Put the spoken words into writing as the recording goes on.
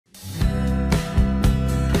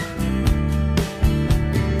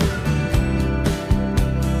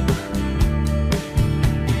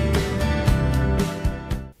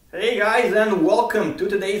guys, and welcome to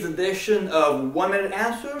today's edition of 1 Minute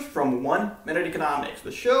Answers from 1 Minute Economics,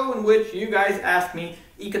 the show in which you guys ask me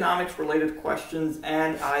economics related questions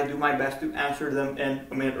and I do my best to answer them in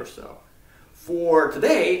a minute or so. For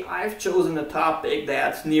today, I've chosen a topic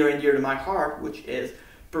that's near and dear to my heart, which is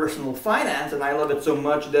personal finance, and I love it so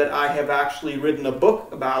much that I have actually written a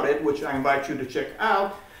book about it, which I invite you to check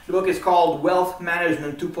out. The book is called Wealth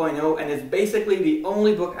Management 2.0, and it's basically the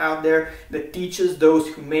only book out there that teaches those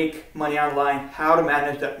who make money online how to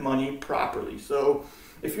manage that money properly. So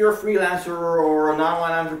if you're a freelancer or an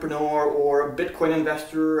online entrepreneur or a Bitcoin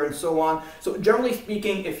investor and so on, so generally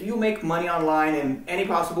speaking, if you make money online in any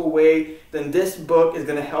possible way, then this book is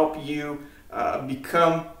going to help you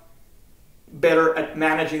become better at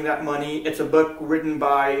managing that money. It's a book written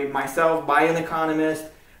by myself, by an economist.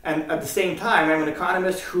 And at the same time, I'm an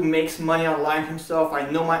economist who makes money online himself. I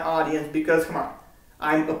know my audience because, come on,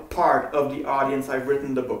 I'm a part of the audience I've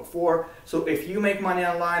written the book for. So if you make money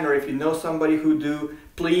online or if you know somebody who do,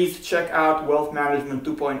 please check out Wealth Management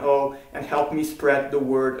 2.0 and help me spread the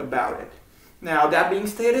word about it. Now, that being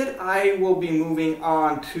stated, I will be moving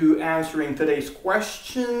on to answering today's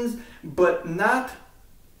questions, but not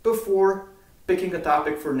before picking a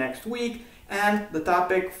topic for next week. And the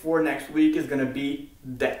topic for next week is going to be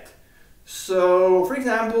debt. So, for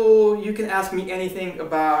example, you can ask me anything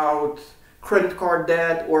about credit card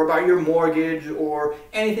debt or about your mortgage or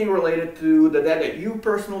anything related to the debt that you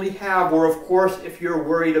personally have. Or, of course, if you're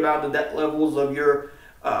worried about the debt levels of your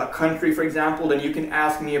country, for example, then you can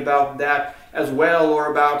ask me about that as well,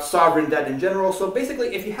 or about sovereign debt in general. So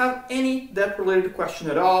basically, if you have any debt-related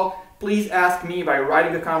question at all, please ask me by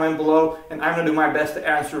writing a comment below, and I'm going to do my best to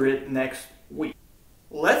answer it next week.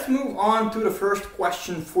 Let's move on to the first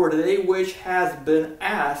question for today, which has been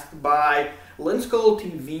asked by Linschool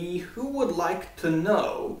TV, who would like to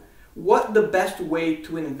know what the best way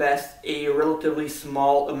to invest a relatively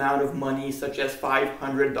small amount of money, such as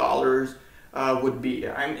 $500, would be.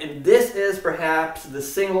 And this is perhaps the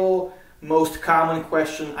single most common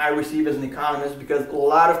question I receive as an economist, because a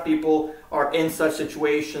lot of people are in such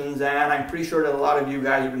situations, and I'm pretty sure that a lot of you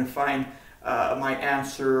guys are going to find my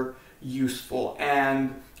answer useful.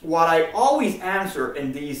 And what I always answer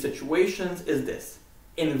in these situations is this: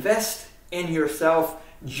 invest in yourself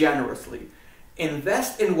generously.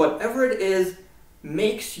 Invest in whatever it is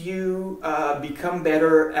makes you become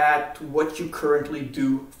better at what you currently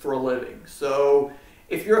do for a living. So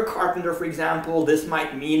if you're a carpenter, for example, this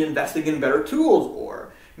might mean investing in better tools,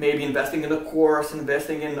 or maybe investing in a course,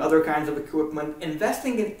 investing in other kinds of equipment,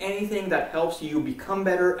 investing in anything that helps you become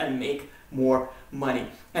better and make more money.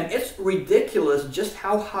 And it's ridiculous just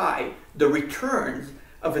how high the returns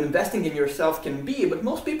of investing in yourself can be, but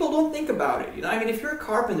most people don't think about it. I mean, if you're a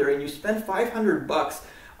carpenter and you spend $500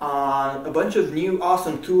 on a bunch of new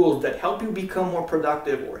awesome tools that help you become more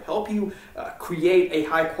productive or help you create a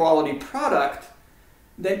high quality product,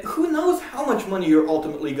 then who knows how much money you're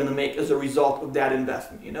ultimately going to make as a result of that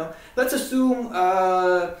investment. Let's assume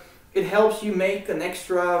it helps you make an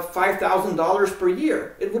extra $5,000 per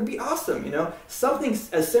year. It would be awesome. Something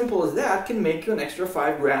as simple as that can make you an extra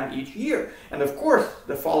 $5,000 each year. And of course,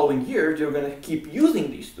 the following years, you're going to keep using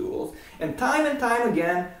these tools, and time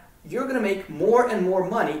again, you're going to make more and more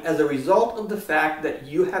money as a result of the fact that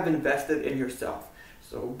you have invested in yourself.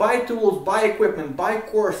 So buy tools, buy equipment, buy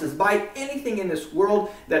courses, buy anything in this world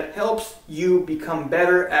that helps you become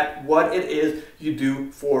better at what it is you do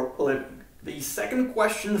for a living. The second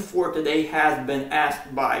question for today has been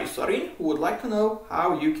asked by Sorin, who would like to know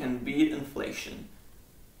how you can beat inflation.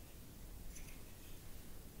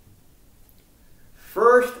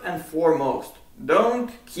 First and foremost, don't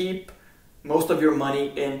keep most of your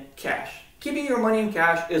money in cash. Keeping your money in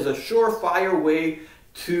cash is a surefire way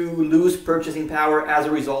to lose purchasing power as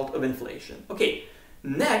a result of inflation. Okay,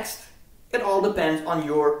 next, it all depends on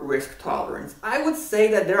your risk tolerance. I would say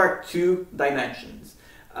that there are two dimensions.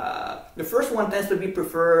 The first one tends to be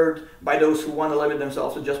preferred by those who want to limit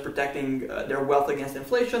themselves to just protecting their wealth against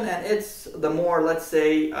inflation, and it's the more, let's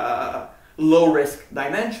say, low-risk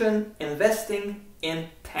dimension, investing in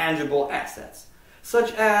tangible assets,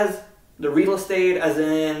 such as the real estate, as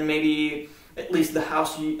in maybe at least the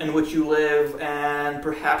house in which you live, and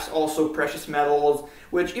perhaps also precious metals,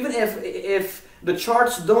 which even if the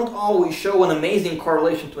charts don't always show an amazing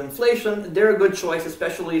correlation to inflation, they're a good choice,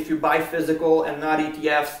 especially if you buy physical and not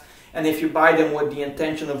ETFs, and if you buy them with the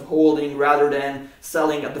intention of holding rather than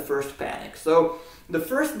selling at the first panic. So the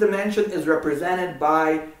first dimension is represented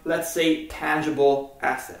by, let's say, tangible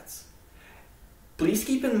assets. Please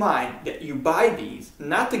keep in mind that you buy these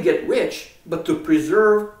not to get rich, but to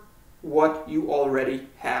preserve what you already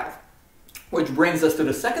have. Which brings us to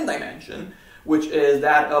the second dimension, which is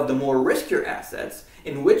that of the more riskier assets,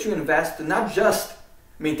 in which you invest to not just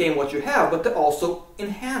maintain what you have, but to also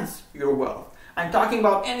enhance your wealth. I'm talking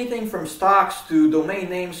about anything from stocks to domain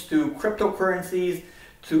names to cryptocurrencies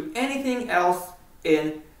to anything else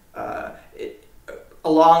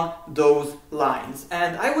along those lines.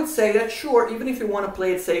 And I would say that sure, even if you want to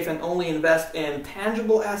play it safe and only invest in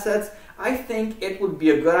tangible assets, I think it would be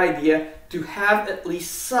a good idea to have at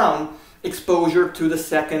least some exposure to the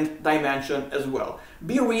second dimension as well.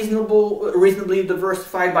 Be reasonably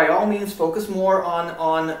diversified by all means. Focus more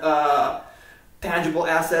on tangible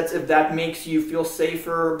assets if that makes you feel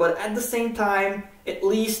safer, but at the same time, at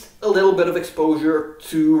least a little bit of exposure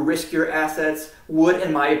to riskier assets would,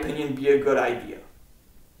 in my opinion, be a good idea.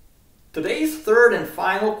 Today's third and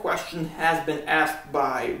final question has been asked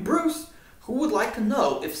by Bruce, who would like to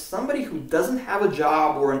know if somebody who doesn't have a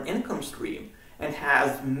job or an income stream and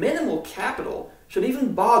has minimal capital should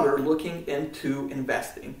even bother looking into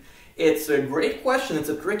investing. It's a great question. It's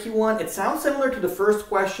a tricky one. It sounds similar to the first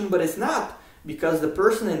question, but it's not, because the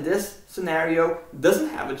person in this scenario doesn't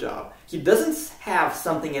have a job. He doesn't have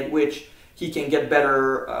something at which he can get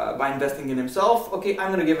better by investing in himself. Okay, I'm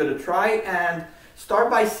going to give it a try and start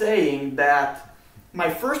by saying that my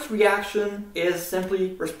first reaction is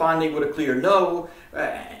simply responding with a clear no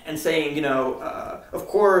and saying, you know, of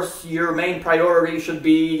course, your main priority should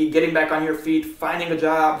be getting back on your feet, finding a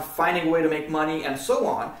job, finding a way to make money, and so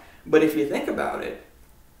on. But if you think about it,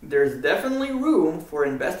 there's definitely room for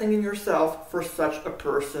investing in yourself for such a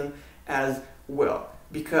person as well.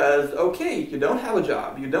 Because, okay, you don't have a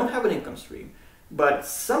job, you don't have an income stream, but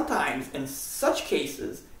sometimes in such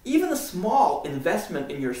cases, even a small investment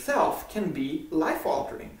in yourself can be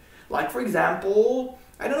life-altering. Like, for example,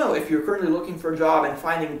 I don't know, if you're currently looking for a job and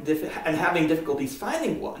having difficulties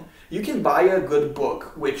finding one, you can buy a good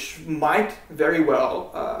book, which might very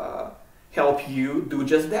well help you do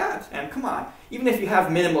just that. And come on, even if you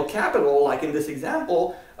have minimal capital, like in this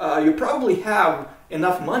example, you probably have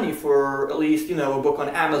enough money for at least, you know, a book on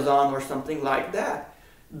Amazon or something like that.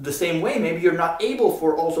 The same way, maybe you're not able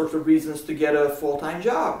for all sorts of reasons to get a full-time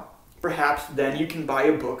job. Perhaps then you can buy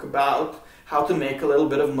a book about how to make a little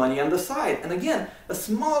bit of money on the side. And again, a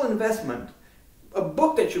small investment, a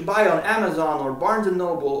book that you buy on Amazon or Barnes &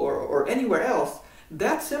 Noble or anywhere else,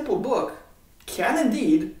 that simple book can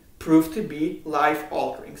indeed prove to be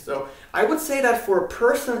life-altering. So I would say that for a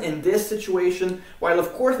person in this situation, while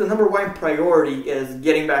of course the number one priority is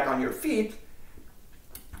getting back on your feet,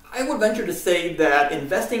 I would venture to say that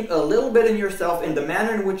investing a little bit in yourself in the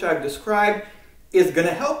manner in which I've described is going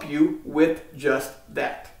to help you with just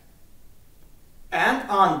that. And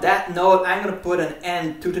on that note, I'm going to put an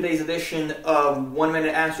end to today's edition of 1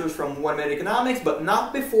 Minute Answers from 1 Minute Economics, but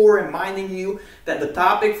not before reminding you that the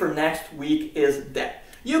topic for next week is debt.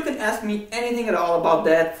 You can ask me anything at all about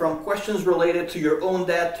debt, from questions related to your own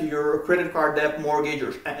debt, to your credit card debt, mortgage,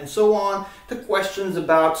 and so on, to questions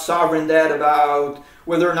about sovereign debt, about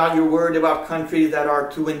whether or not you're worried about countries that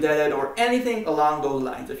are too indebted, or anything along those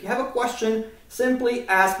lines. If you have a question, simply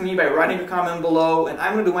ask me by writing a comment below, and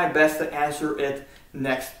I'm going to do my best to answer it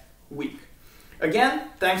next week. Again,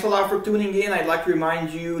 thanks a lot for tuning in. I'd like to remind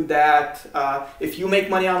you that if you make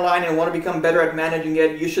money online and want to become better at managing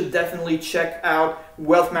it, you should definitely check out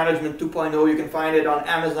Wealth Management 2.0. You can find it on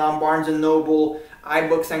Amazon, Barnes & Noble,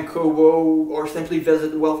 iBooks, and Kobo, or simply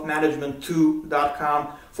visit wealthmanagement2.com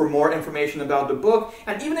for more information about the book.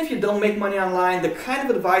 And even if you don't make money online, the kind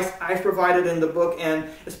of advice I've provided in the book, and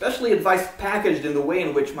especially advice packaged in the way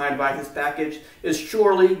in which my advice is packaged, is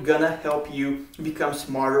surely gonna help you become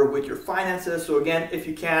smarter with your finances. So again, if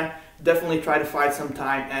you can, definitely try to find some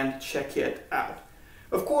time and check it out.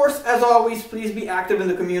 Of course, as always, please be active in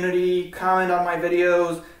the community, comment on my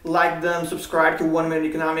videos, like them, subscribe to 1 Minute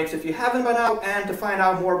Economics if you haven't by now, and to find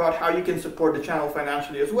out more about how you can support the channel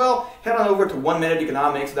financially as well, head on over to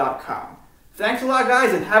 1minuteeconomics.com. Thanks a lot,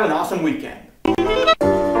 guys, and have an awesome weekend.